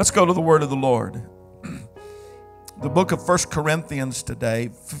Let's go to the word of the Lord. The book of 1 Corinthians today,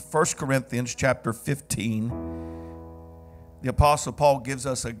 1 Corinthians chapter 15. The Apostle Paul gives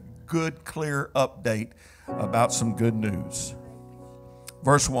us a good, clear update about some good news.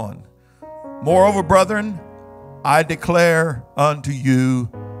 Verse 1. Moreover, brethren, I declare unto you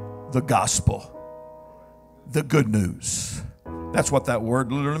the gospel, the good news. That's what that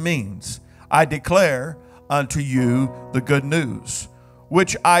word literally means. I declare unto you the good news,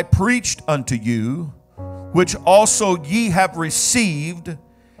 which I preached unto you, which also ye have received,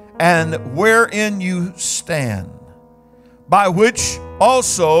 and wherein you stand, by which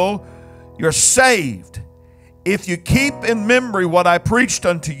also you're saved, if you keep in memory what I preached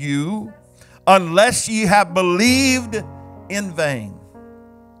unto you, unless ye have believed in vain.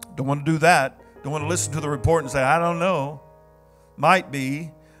 Don't want to do that. Don't want to listen to the report and say, I don't know. Might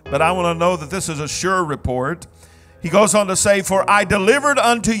be, but I want to know that this is a sure report. He goes on to say, for I delivered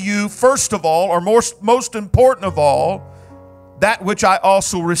unto you first of all, or most important of all, that which I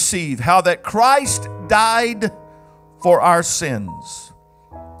also received, how that Christ died for our sins,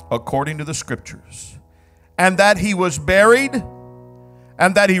 according to the Scriptures, and that he was buried,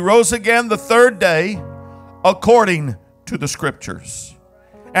 and that he rose again the third day, according to the Scriptures,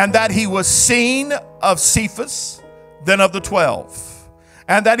 and that he was seen of Cephas, then of the 12,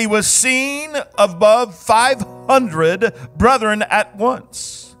 and that he was seen above 500 brethren at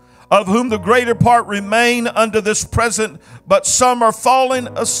once, of whom the greater part remain unto this present, but some are fallen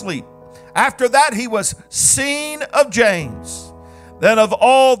asleep. After that he was seen of James, then of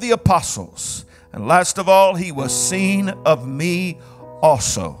all the apostles, and last of all he was seen of me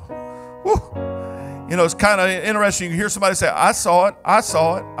also. Whew. You know, it's kind of interesting. You hear somebody say, I saw it, I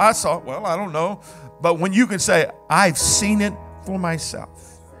saw it, I saw it. Well, I don't know. But when you can say, I've seen it for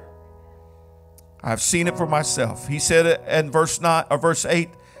myself. I've seen it for myself. He said in verse 8,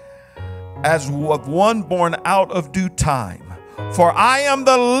 as of one born out of due time. For I am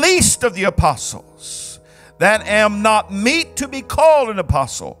the least of the apostles, that am not meet to be called an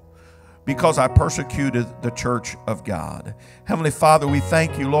apostle, because I persecuted the church of God. Heavenly Father, we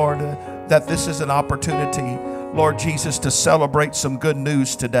thank you, Lord, that this is an opportunity, Lord Jesus, to celebrate some good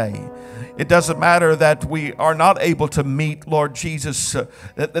news today. It doesn't matter that we are not able to meet, Lord Jesus.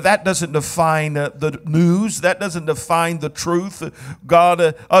 That doesn't define the news. That doesn't define the truth.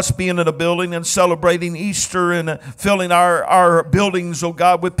 God, us being in a building and celebrating Easter and filling our buildings, oh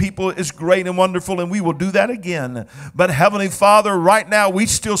God, with people is great and wonderful, and we will do that again. But Heavenly Father, right now we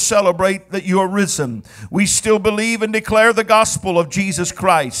still celebrate that you are risen. We still believe and declare the gospel of Jesus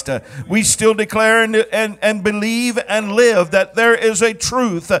Christ. We still declare and believe and live that there is a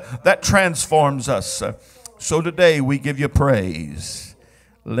truth that transforms us. So today we give you praise.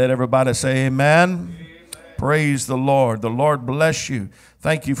 Let everybody say amen. Amen. Praise the Lord. The Lord bless you.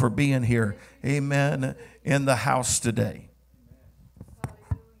 Thank you for being here. Amen. In the house today.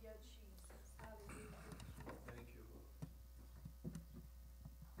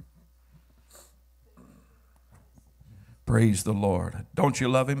 Praise the Lord. Don't you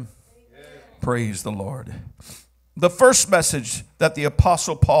love him? Praise the Lord. The first message that the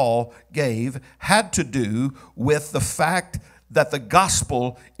Apostle Paul gave had to do with the fact that the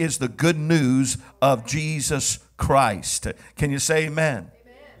gospel is the good news of Jesus Christ. Can you say amen?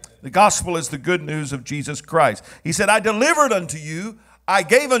 Amen. The gospel is the good news of Jesus Christ. He said, I delivered unto you, I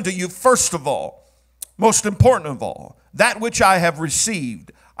gave unto you first of all, most important of all, that which I have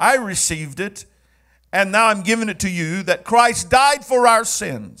received. I received it, and now I'm giving it to you, that Christ died for our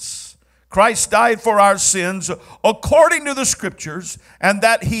sins. Christ died for our sins according to the Scriptures, and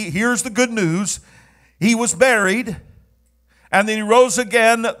that here's the good news, he was buried, and then he rose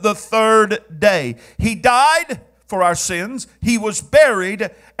again the third day. He died for our sins, he was buried,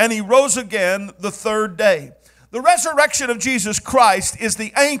 and he rose again the third day. The resurrection of Jesus Christ is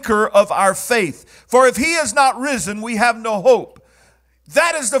the anchor of our faith. For if he is not risen, we have no hope.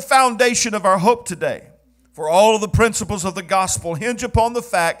 That is the foundation of our hope today. For all of the principles of the gospel hinge upon the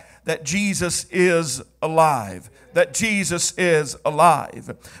fact that Jesus is alive. That Jesus is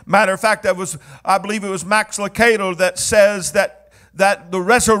alive. Matter of fact, I believe it was Max Lucado that says that the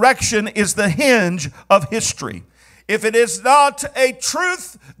resurrection is the hinge of history. If it is not a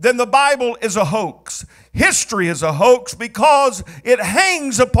truth, then the Bible is a hoax. History is a hoax because it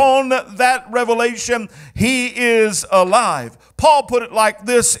hangs upon that revelation. He is alive. Paul put it like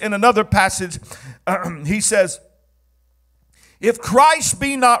this in another passage. He says, if Christ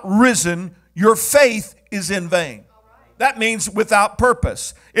be not risen, your faith is in vain. That means without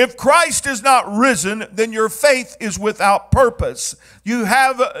purpose. If Christ is not risen, then your faith is without purpose.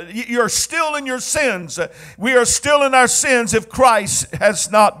 You're still in your sins. We are still in our sins if Christ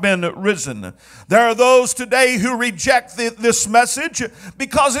has not been risen. There are those today who reject this message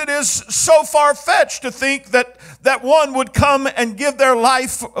because it is so far-fetched to think that one would come and give their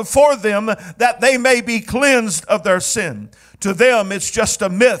life for them that they may be cleansed of their sin. To them, it's just a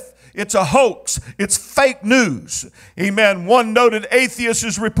myth. It's a hoax. It's fake news. Amen. One noted atheist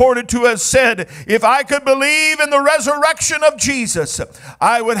is reported to have said, if I could believe in the resurrection of Jesus,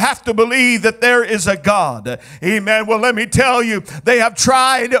 I would have to believe that there is a God. Amen. Well, let me tell you, they have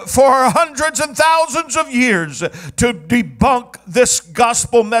tried for hundreds and thousands of years to debunk this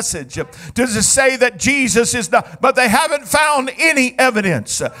gospel message, to say that Jesus is not, but they haven't found any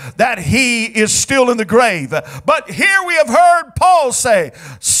evidence that he is still in the grave. But here we have heard Paul say,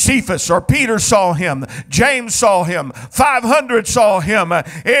 Cephas or Peter saw him, James saw him, 500 saw him,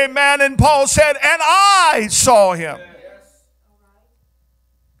 amen, and Paul said, and I saw him.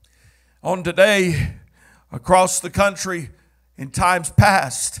 On today, across the country, in times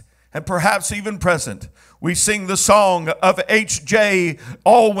past, and perhaps even present, we sing the song of H.J.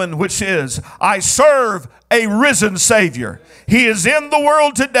 Alwyn, which is, I serve a risen Savior. He is in the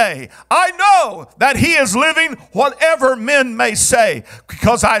world today. I know that he is living, whatever men may say,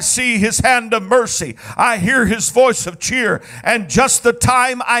 because I see his hand of mercy. I hear his voice of cheer, and just the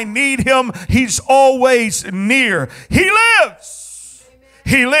time I need him, he's always near. He lives.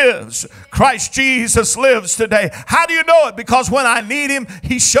 He lives. Christ Jesus lives today. How do you know it? Because when I need him,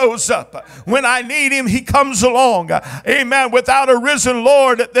 he shows up. When I need him, he comes along. Amen. Without a risen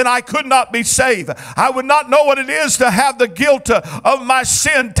Lord, then I could not be saved. I would not know what it is to have the guilt of my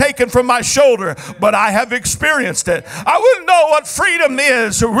sin taken from my shoulder, but I have experienced it. I wouldn't know what freedom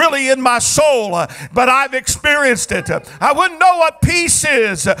is really in my soul, but I've experienced it. I wouldn't know what peace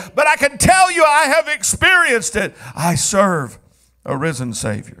is, but I can tell you I have experienced it. I serve a risen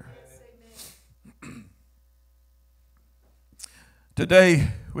Savior. Today,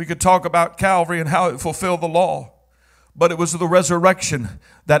 we could talk about Calvary and how it fulfilled the law, but it was the resurrection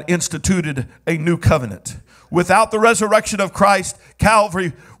that instituted a new covenant. Without the resurrection of Christ,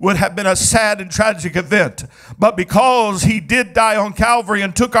 Calvary would have been a sad and tragic event. But because he did die on Calvary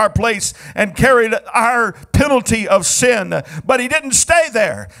and took our place and carried our penalty of sin, but he didn't stay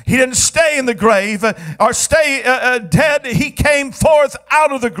there. He didn't stay in the grave or stay dead. He came forth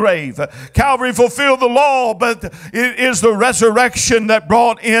out of the grave. Calvary fulfilled the law, but it is the resurrection that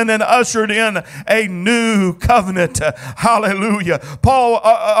brought in and ushered in a new covenant. Hallelujah.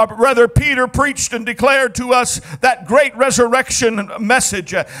 Peter preached and declared to us that great resurrection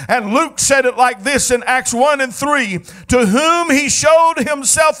message. And Luke said it like this in Acts 1 and 3, to whom he showed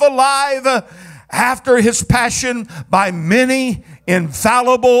himself alive after his passion by many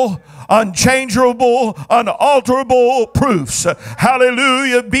infallible, unchangeable, unalterable proofs.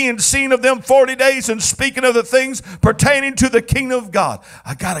 Hallelujah. Being seen of them 40 days and speaking of the things pertaining to the kingdom of God.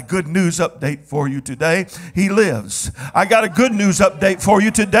 I got a good news update for you today. He lives. I got a good news update for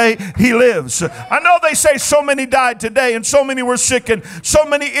you today. He lives. I know they say so many died today and so many were sick and so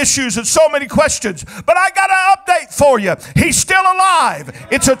many issues and so many questions, but I got an update for you. He's still alive.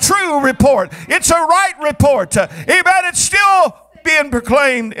 It's a true report. It's a right report. Amen. It's still being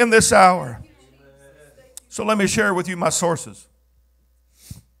proclaimed in this hour. So let me share with you my sources.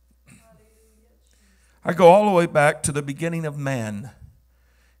 I go all the way back to the beginning of man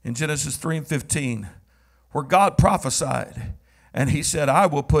in Genesis 3 and 15, where God prophesied and he said, I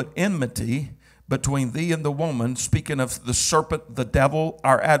will put enmity between thee and the woman, speaking of the serpent, the devil,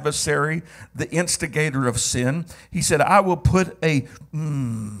 our adversary, the instigator of sin. He said, I will put a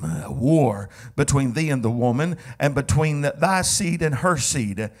war between thee and the woman, and between thy seed and her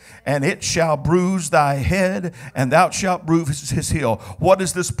seed, and it shall bruise thy head, and thou shalt bruise his heel. What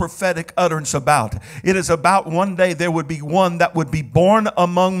is this prophetic utterance about? It is about one day there would be one that would be born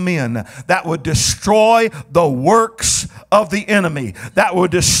among men that would destroy the works of the enemy, that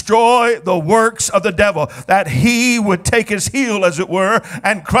would destroy the works of the devil, that he would take his heel, as it were,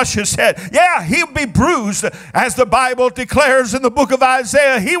 and crush his head. Yeah, he would be bruised, as the Bible declares in the book of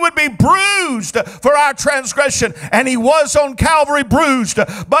Isaiah. He would be bruised for our transgression, and he was on Calvary bruised,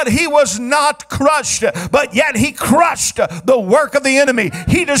 but he was not crushed, but yet he crushed the work of the enemy.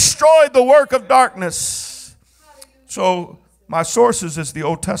 He destroyed the work of darkness. So my sources is the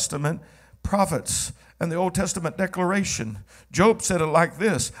Old Testament prophets and the Old Testament declaration. Job said it like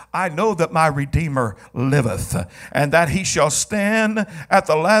this: I know that my Redeemer liveth, and that he shall stand at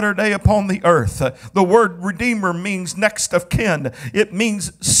the latter day upon the earth. The word Redeemer means next of kin. It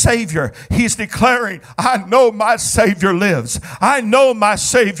means Savior. He's declaring, I know my Savior lives. I know my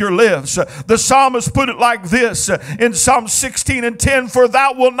Savior lives. The psalmist put it like this in Psalm 16:10, for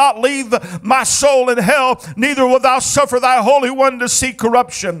thou wilt not leave my soul in hell, neither wilt thou suffer thy Holy One to see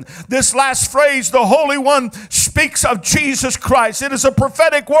corruption. This last phrase, the Holy One, speaks of Jesus Christ. It is a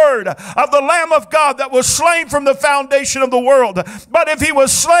prophetic word of the Lamb of God that was slain from the foundation of the world. But if he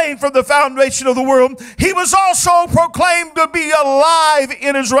was slain from the foundation of the world, he was also proclaimed to be alive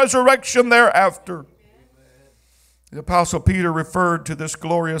in his resurrection thereafter. The Apostle Peter referred to this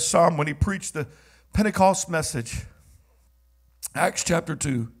glorious psalm when he preached the Pentecost message. Acts chapter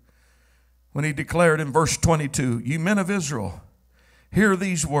 2, when he declared in verse 22, ye men of Israel, hear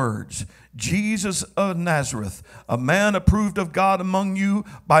these words, Jesus of Nazareth, a man approved of God among you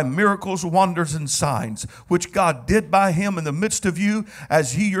by miracles, wonders, and signs, which God did by him in the midst of you,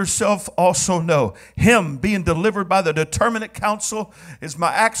 as ye yourself also know. Him being delivered by the determinate counsel. Is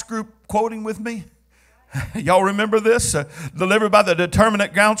my Acts group quoting with me? Y'all remember this? Delivered by the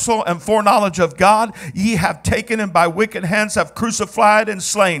determinate counsel and foreknowledge of God, ye have taken and by wicked hands have crucified and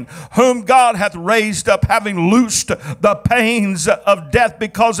slain, whom God hath raised up, having loosed the pains of death,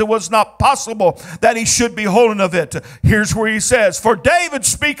 because it was not possible that he should be holden of it. Here's where he says, for David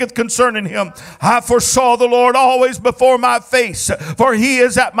speaketh concerning him, I foresaw the Lord always before my face, for he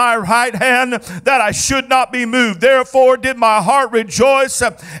is at my right hand, that I should not be moved. Therefore did my heart rejoice,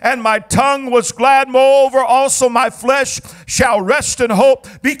 and my tongue was glad. Moreover, also my flesh shall rest in hope,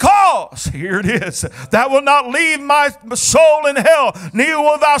 because, here it is, thou wilt not leave my soul in hell, neither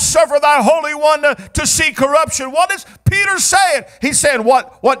will thou suffer thy Holy One to see corruption. What is Peter saying? He's saying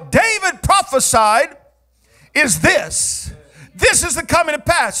what David prophesied is this. This is the coming to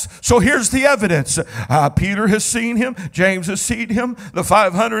pass. So here's the evidence. Peter has seen him. James has seen him. The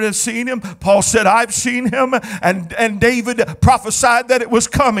 500 has seen him. Paul said, I've seen him. And David prophesied that it was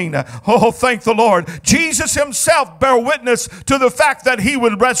coming. Oh, thank the Lord. Jesus himself bare witness to the fact that he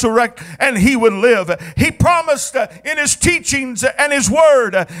would resurrect and he would live. He promised in his teachings and his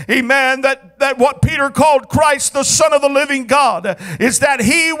word, amen, that what Peter called Christ, the Son of the living God, is that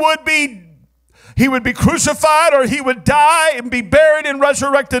he would be crucified, or he would die and be buried and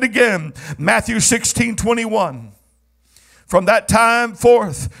resurrected again. Matthew 16:21. From that time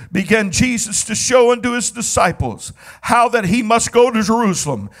forth began Jesus to show unto his disciples how that he must go to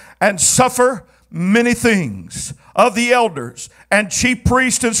Jerusalem and suffer many things of the elders and chief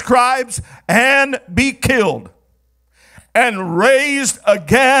priests and scribes, and be killed, and raised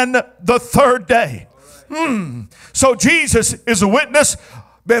again the third day. So Jesus is a witness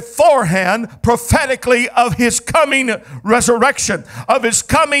beforehand, prophetically, of his coming resurrection, of his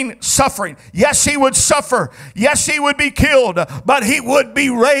coming suffering. Yes, he would suffer. Yes, he would be killed, but he would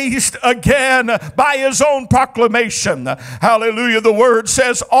be raised again by his own proclamation. Hallelujah. The word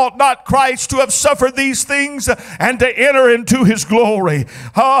says, ought not Christ to have suffered these things and to enter into his glory?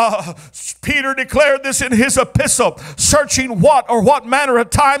 Peter declared this in his epistle, searching what manner of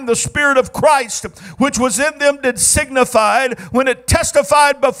time the Spirit of Christ, which was in them, did signify when it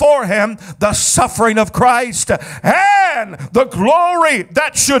testified beforehand the suffering of Christ and the glory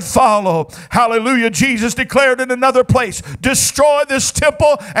that should follow. Hallelujah. Jesus declared in another place, destroy this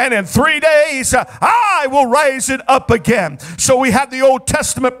temple, and in 3 days I will raise it up again. So we have the Old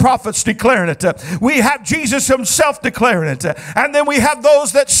Testament prophets declaring it. We have Jesus himself declaring it. And then we have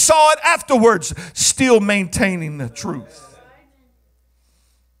those that saw it afterwards, still maintaining the truth.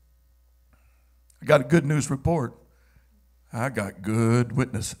 I got a good news report. I got good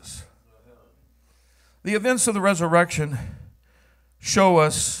witnesses. The events of the resurrection show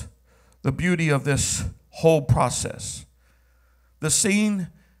us the beauty of this whole process. The scene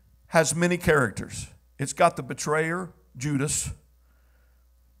has many characters. It's got the betrayer, Judas,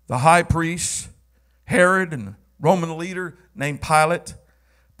 the high priest, Herod, and Roman leader named Pilate.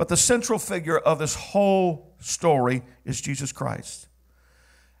 But the central figure of this whole story is Jesus Christ.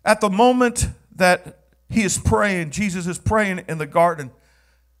 At the moment that he is praying, Jesus is praying in the garden.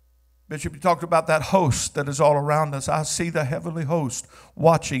 Bishop, you talked about that host that is all around us. I see the heavenly host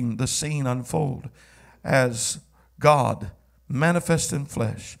watching the scene unfold as God, manifest in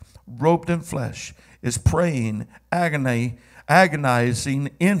flesh, robed in flesh, is praying, agonizing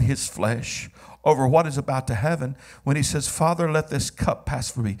in his flesh over what is about to happen when he says, Father, let this cup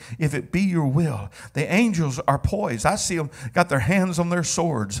pass from me. If it be your will. The angels are poised. I see them got their hands on their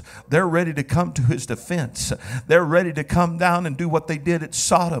swords. They're ready to come to his defense. They're ready to come down and do what they did at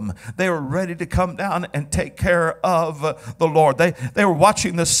Sodom. They were ready to come down and take care of the Lord. They were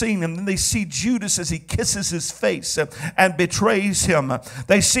watching the scene, and then they see Judas as he kisses his face and betrays him.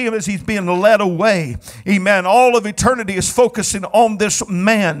 They see him as he's being led away. Amen. All of eternity is focusing on this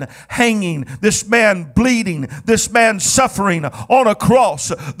man hanging, this man bleeding, this man suffering on a cross.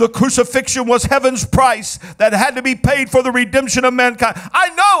 The crucifixion was heaven's price that had to be paid for the redemption of mankind. I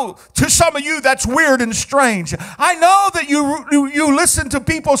know to some of you that's weird and strange. I know that you listen to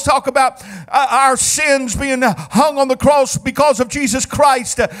people talk about our sins being hung on the cross because of Jesus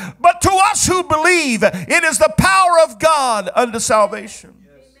Christ. But to us who believe, it is the power of God unto salvation.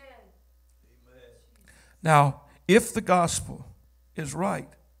 Yes. Now, if the gospel is right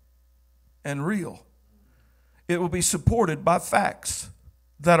and real, it will be supported by facts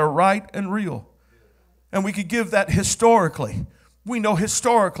that are right and real. And we could give that historically. We know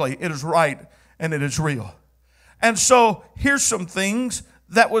historically it is right and it is real. And so here's some things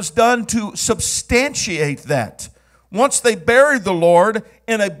that was done to substantiate that. Once they buried the Lord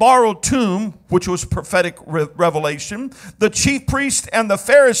in a borrowed tomb, which was prophetic revelation, the chief priests and the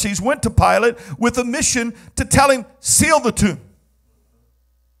Pharisees went to Pilate with a mission to tell him, seal the tomb.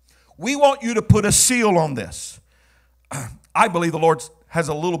 We want you to put a seal on this. I believe the Lord has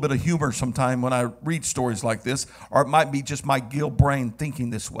a little bit of humor sometime when I read stories like this, or it might be just my Gill brain thinking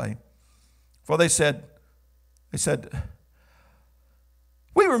this way. For they said,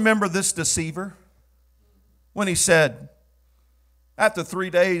 we remember this deceiver when he said, after 3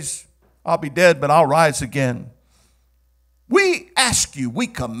 days, I'll be dead, but I'll rise again. We ask you, we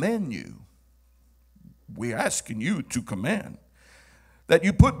command you. We're asking you to command that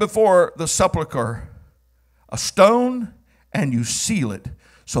you put before the sepulchre a stone and you seal it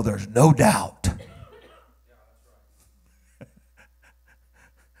so there's no doubt.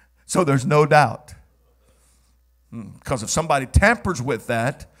 So there's no doubt. Because if somebody tampers with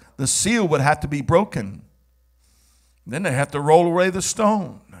that, the seal would have to be broken. Then they have to roll away the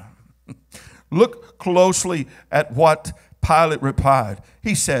stone. Look closely at what Pilate replied.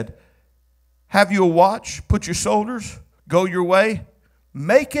 He said, have you a watch? Put your shoulders. Go your way.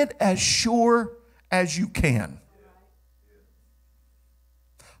 Make it as sure as you can.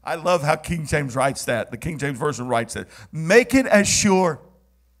 I love how King James writes that. The King James Version writes that. Make it as sure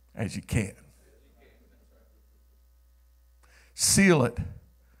as you can. Seal it.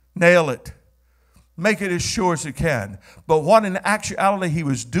 Nail it. Make it as sure as you can. But what in actuality he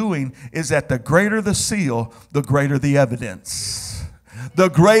was doing is that the greater the seal, the greater the evidence. The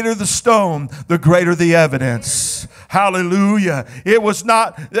greater the stone, the greater the evidence. Hallelujah. It was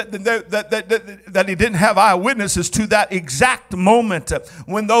not that he didn't have eyewitnesses to that exact moment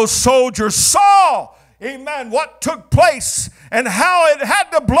when those soldiers saw, amen, what took place and how it had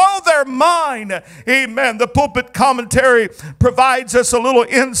to blow their mind. Amen. The pulpit commentary provides us a little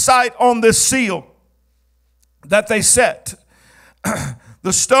insight on this seal that they set.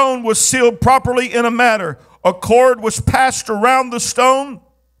 The stone was sealed properly in a manner. A cord was passed around the stone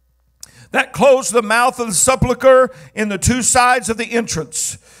that closed the mouth of the sepulchre in the two sides of the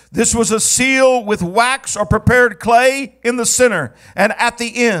entrance. This was a seal with wax or prepared clay in the center and at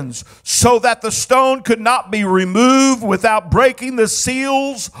the ends, so that the stone could not be removed without breaking the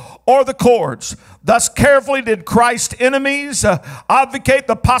seals or the cords. Thus carefully did Christ's enemies advocate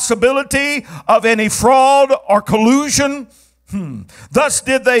the possibility of any fraud or collusion. Thus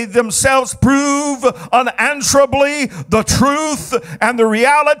did they themselves prove unanswerably the truth and the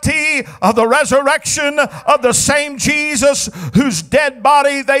reality of the resurrection of the same Jesus whose dead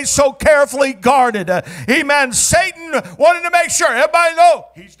body they so carefully guarded. Amen. Satan wanted to make sure everybody know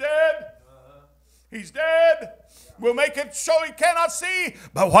he's dead. He's dead. We'll make it so he cannot see.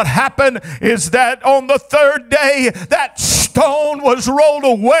 But what happened is that on the third day, that stone was rolled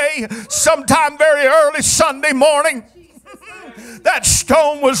away sometime very early Sunday morning. That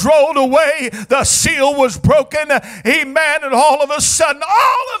stone was rolled away. The seal was broken. Amen. And all of a sudden,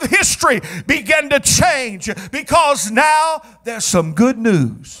 all of history began to change, because now there's some good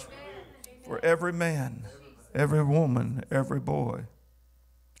news for every man, every woman, every boy,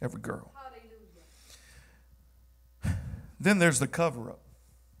 every girl. Then there's the cover-up.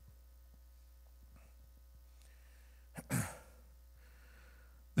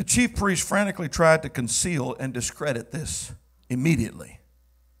 The chief priest frantically tried to conceal and discredit this immediately.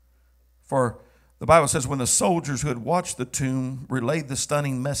 For the Bible says, when the soldiers who had watched the tomb relayed the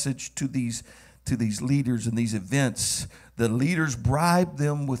stunning message to these to these leaders and these events, the leaders bribed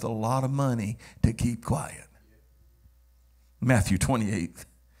them with a lot of money to keep quiet. Matthew 28.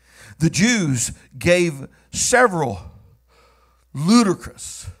 The Jews gave several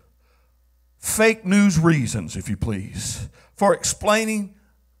ludicrous fake news reasons, if you please, for explaining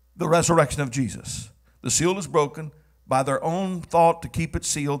the resurrection of Jesus. The seal is broken. By their own thought to keep it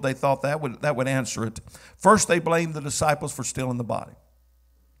sealed, they thought that would answer it. First, they blamed the disciples for stealing the body.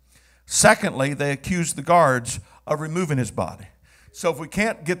 Secondly, they accused the guards of removing his body. So if we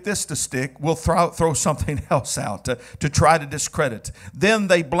can't get this to stick, we'll throw something else out to try to discredit. Then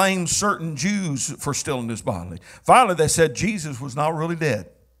they blamed certain Jews for stealing his body. Finally, they said Jesus was not really dead.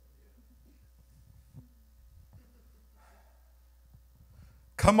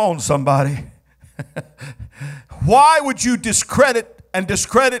 Come on, somebody. Why would you discredit and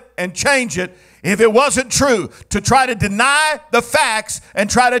change it if it wasn't true? To try to deny the facts and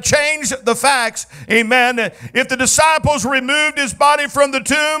try to change the facts. Amen. If the disciples removed his body from the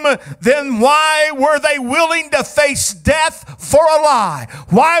tomb, then why were they willing to face death for a lie?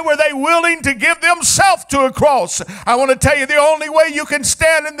 Why were they willing to give themselves to a cross? I want to tell you, the only way you can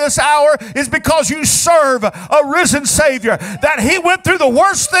stand in this hour is because you serve a risen Savior. That he went through the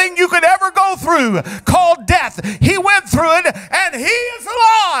worst thing you could ever go through, called death. He went through it, and he is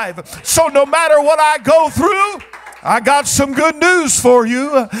alive. So no matter what I go through, I got some good news for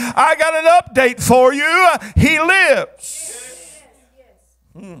you. I got an update for you. He lives.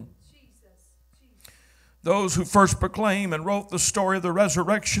 Those who first proclaimed and wrote the story of the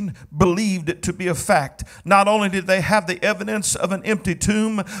resurrection believed it to be a fact. Not only did they have the evidence of an empty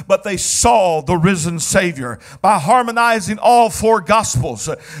tomb, but they saw the risen Savior. By harmonizing all four Gospels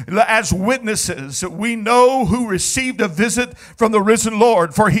as witnesses, we know who received a visit from the risen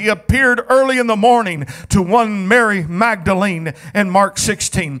Lord. For he appeared early in the morning to one Mary Magdalene in Mark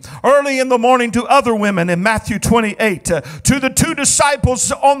 16. Early in the morning to other women in Matthew 28. To the two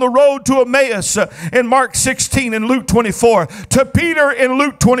disciples on the road to Emmaus in Mark 16 and Luke 24, to Peter in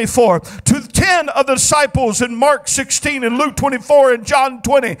Luke 24, to 10 of the disciples in Mark 16 and Luke 24 and John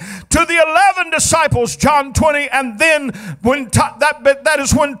 20, to the 11 disciples, John 20, and then when that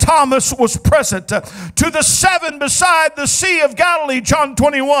is when Thomas was present, to the 7 beside the Sea of Galilee, John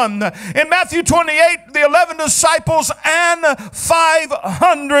 21, in Matthew 28, the 11 disciples and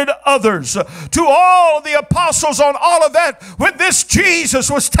 500 others, to all the apostles on Olivet when this Jesus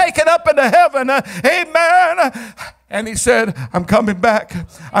was taken up into heaven. Amen. And he said, I'm coming back.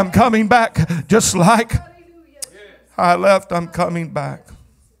 I'm coming back just like I left. I'm coming back.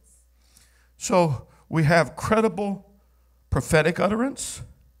 So we have credible prophetic utterance.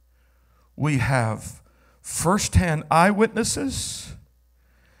 We have firsthand eyewitnesses.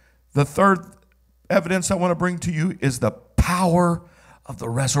 The third evidence I want to bring to you is the power of the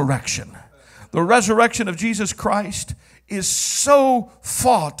resurrection. The resurrection of Jesus Christ is so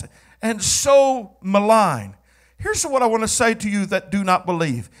fought and so malign. Here's what I want to say to you that do not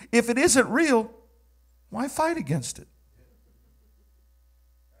believe. If it isn't real, why fight against it?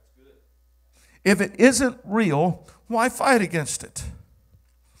 If it isn't real, why fight against it?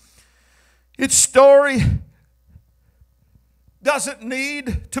 Its story doesn't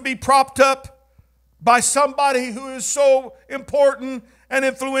need to be propped up by somebody who is so important and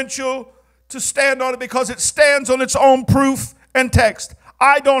influential to stand on it, because it stands on its own proof and text.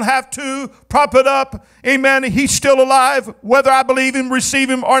 I don't have to prop it up. Amen. He's still alive, whether I believe him,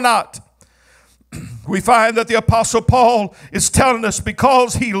 receive him, or not. We find that the Apostle Paul is telling us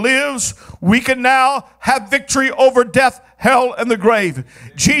because he lives, we can now have victory over death, hell, and the grave.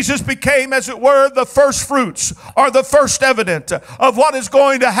 Jesus became, as it were, the first fruits, or the first evidence of what is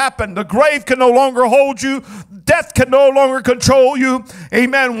going to happen. The grave can no longer hold you. Death can no longer control you.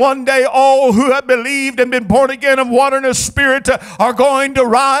 Amen. One day all who have believed and been born again of water and the Spirit are going to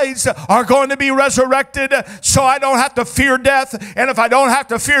rise, are going to be resurrected. So I don't have to fear death. And if I don't have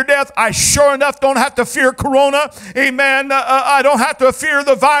to fear death, I sure enough don't have to fear corona. Amen. I don't have to fear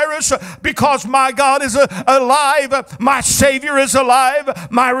the virus, because my God is alive. My Savior is alive.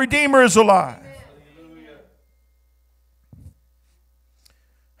 My Redeemer is alive.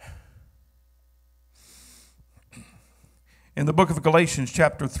 In the book of Galatians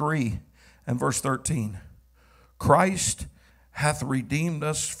chapter 3 and verse 13, Christ hath redeemed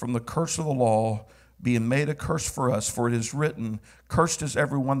us from the curse of the law, being made a curse for us. For it is written, cursed is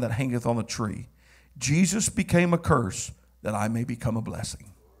everyone that hangeth on the tree. Jesus became a curse that I may become a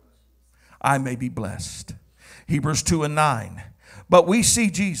blessing. I may be blessed. Hebrews 2 and 9. But we see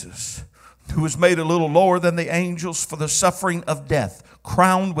Jesus, who was made a little lower than the angels for the suffering of death.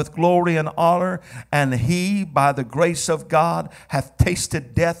 crowned with glory and honor, and he, by the grace of God, hath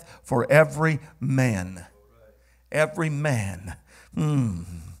tasted death for every man. Every man.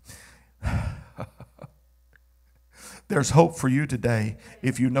 There's hope for you today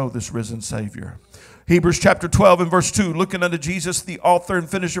if you know this risen Savior. Hebrews chapter 12 and verse 2, looking unto Jesus, the author and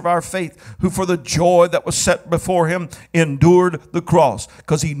finisher of our faith, who for the joy that was set before him endured the cross,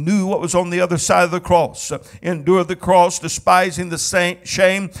 because he knew what was on the other side of the cross. Endured the cross, despising the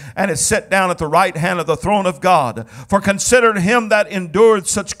shame, and is set down at the right hand of the throne of God. For consider him that endured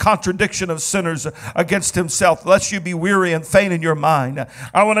such contradiction of sinners against himself, lest you be weary and faint in your mind.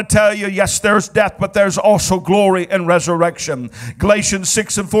 I want to tell you, yes, there's death, but there's also glory and resurrection. Galatians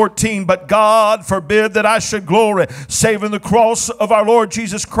 6 and 14, but God forbid that I should glory, save in the cross of our Lord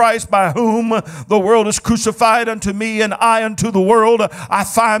Jesus Christ, by whom the world is crucified unto me, and I unto the world. I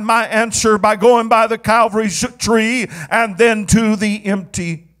find my answer by going by the Calvary tree and then to the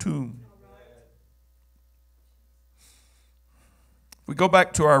empty tomb. We go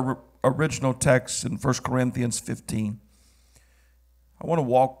back to our original text in 1 Corinthians 15. I want to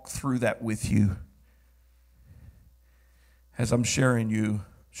walk through that with you as I'm sharing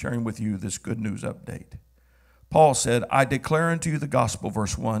with you this good news update. Paul said, I declare unto you the gospel,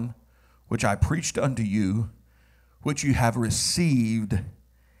 verse 1, which I preached unto you, which you have received,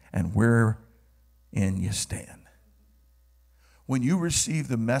 and wherein you stand. When you receive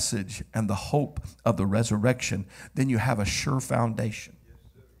the message and the hope of the resurrection, then you have a sure foundation.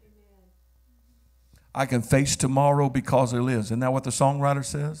 I can face tomorrow because he lives. Isn't that what the songwriter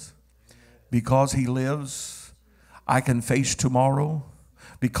says? Because he lives, I can face tomorrow.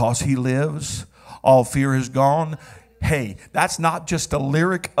 Because he lives, all fear is gone. Hey, that's not just a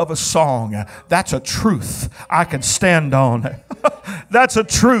lyric of a song. That's a truth I can stand on. That's a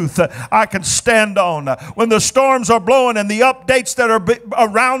truth I can stand on. When the storms are blowing and the updates that are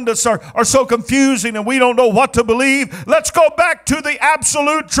around us are so confusing and we don't know what to believe, let's go back to the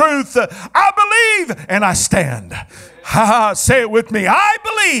absolute truth. I believe and I stand. Say it with me. I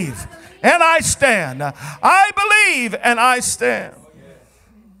believe and I stand. I believe and I stand.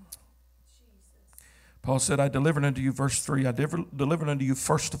 Paul said, I delivered unto you, verse 3, I delivered unto you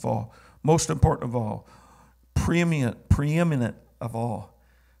first of all, most important of all, preeminent of all,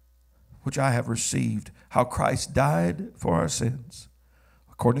 which I have received, how Christ died for our sins,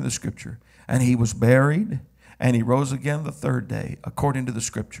 according to the Scripture. And he was buried, and he rose again the third day, according to the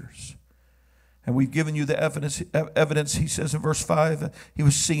Scriptures. And we've given you the evidence, he says in verse 5, he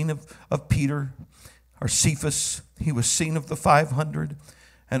was seen of Peter, or Cephas, he was seen of the 500,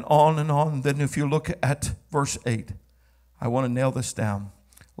 and on and on. Then if you look at verse 8, I want to nail this down.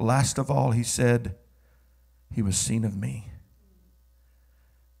 Last of all, he said, he was seen of me.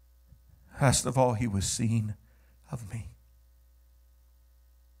 Last of all, he was seen of me.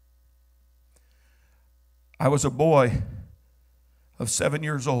 I was a boy of 7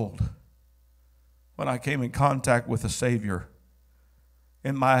 years old when I came in contact with a Savior.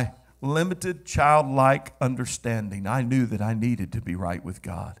 In my limited childlike understanding, I knew that I needed to be right with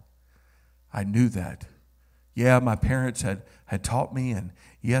God. I knew that. Yeah, my parents had taught me, and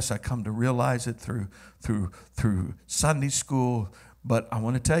yes, I come to realize it through Sunday school, but I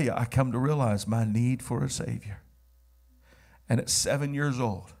want to tell you, I come to realize my need for a Savior. And at 7 years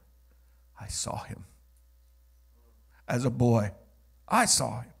old, I saw him. As a boy, I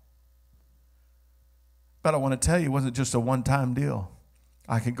saw him. But I want to tell you, it wasn't just a one-time deal.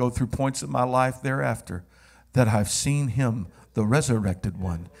 I can go through points in my life thereafter that I've seen him, the resurrected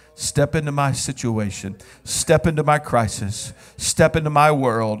one, step into my situation, step into my crisis, step into my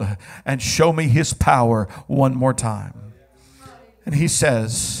world, and show me his power one more time. And he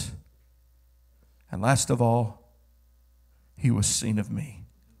says, and last of all, he was seen of me.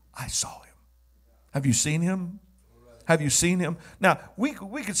 I saw him. Have you seen him? Have you seen him? Now, we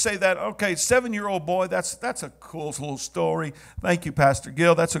could say that, okay, 7-year-old boy, that's a cool little story. Thank you, Pastor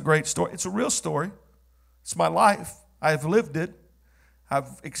Gill. That's a great story. It's a real story. It's my life. I've lived it.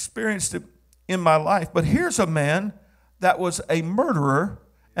 I've experienced it in my life. But here's a man that was a murderer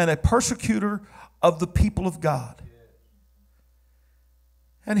and a persecutor of the people of God.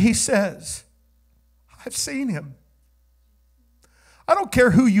 And he says, I've seen him. I don't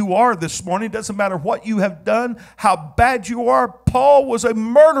care who you are this morning. It doesn't matter what you have done, how bad you are. Paul was a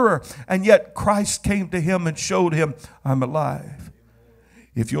murderer, and yet Christ came to him and showed him, I'm alive.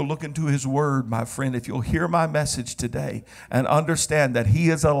 If you'll look into his word, my friend, if you'll hear my message today and understand that he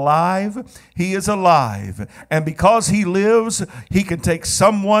is alive, he is alive. And because he lives, he can take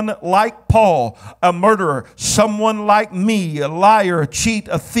someone like Paul, a murderer, someone like me, a liar, a cheat,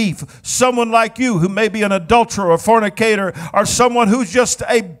 a thief, someone like you who may be an adulterer, a fornicator, or someone who's just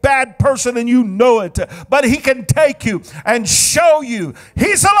a bad person and you know it. But he can take you and show you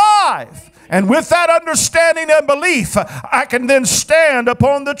he's alive. And with that understanding and belief, I can then stand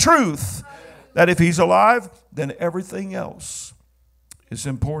upon the truth that if he's alive, then everything else is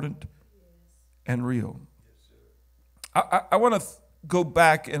important and real. I want to go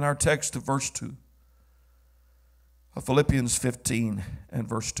back in our text to verse 2 of Philippians 15 and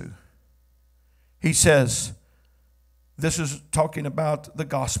verse 2. He says, this is talking about the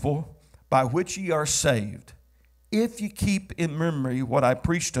gospel by which ye are saved, if you keep in memory what I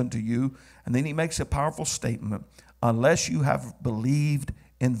preached unto you. And then he makes a powerful statement, unless you have believed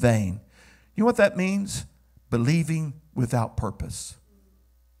in vain. You know what that means? Believing without purpose.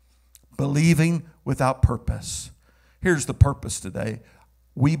 Believing without purpose. Here's the purpose today.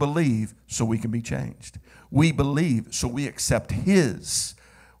 We believe so we can be changed. We believe so we accept his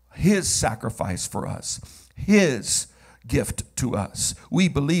sacrifice for us, his gift to us. We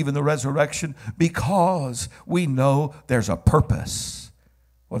believe in the resurrection because we know there's a purpose.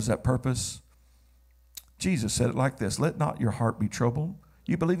 What is that purpose? Jesus said it like this: let not your heart be troubled.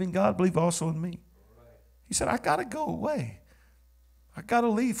 You believe in God, believe also in me. He said, I got to go away. I got to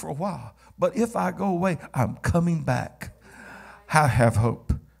leave for a while. But if I go away, I'm coming back. I have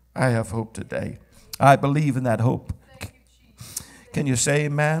hope. I have hope today. I believe in that hope. Can you say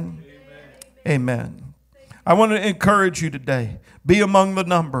amen? Amen. I want to encourage you today. Be among the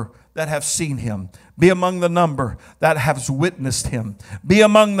number that have seen him. Be among the number that have witnessed him. Be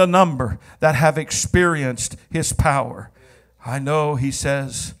among the number that have experienced his power. I know, he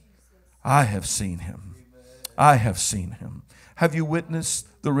says, I have seen him. I have seen him. Have you witnessed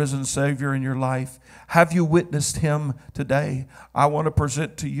the risen Savior in your life? Have you witnessed him today? I want to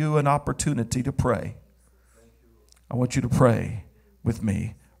present to you an opportunity to pray. I want you to pray with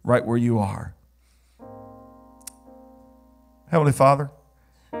me right where you are. Heavenly Father,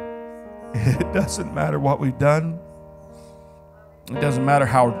 it doesn't matter what we've done. It doesn't matter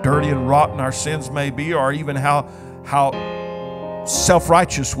how dirty and rotten our sins may be, or even how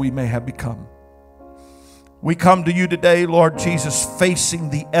self-righteous we may have become. We come to you today, Lord Jesus, facing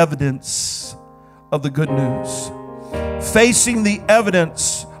the evidence of the good news. Facing the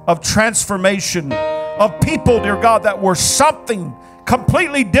evidence of transformation of people, dear God, that were something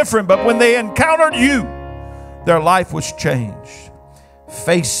completely different, but when they encountered you, their life was changed.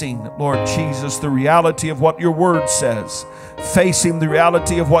 Facing, Lord Jesus, the reality of what your word says. Facing the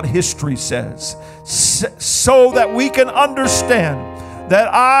reality of what history says. So that we can understand that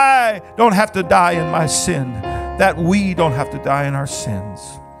I don't have to die in my sin. That we don't have to die in our sins.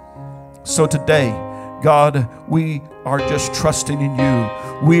 So today, God, we are just trusting in you.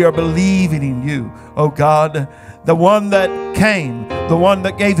 We are believing in you. Oh God, the one that came, the one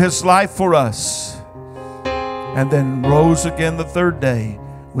that gave his life for us, and then rose again the third day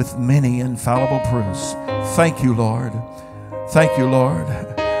with many infallible proofs. Thank you, Lord. Thank you, Lord.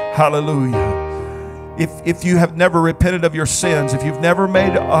 Hallelujah. If you have never repented of your sins, if you've never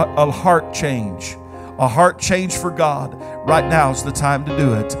made a heart change for God, right now is the time to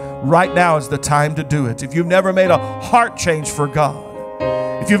do it. Right now is the time to do it. If you've never made a heart change for God,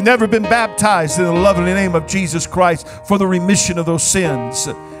 if you've never been baptized in the lovely name of Jesus Christ for the remission of those sins,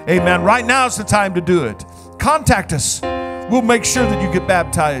 amen, right now is the time to do it. Contact us. We'll make sure that you get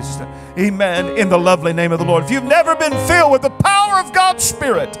baptized. Amen. In the lovely name of the Lord. If you've never been filled with the power of God's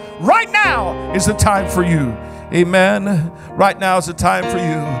Spirit, right now is the time for you. Amen. Right now is the time for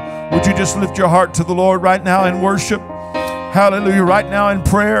you. Would you just lift your heart to the Lord right now in worship? Hallelujah. Right now in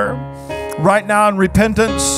prayer. Right now in repentance.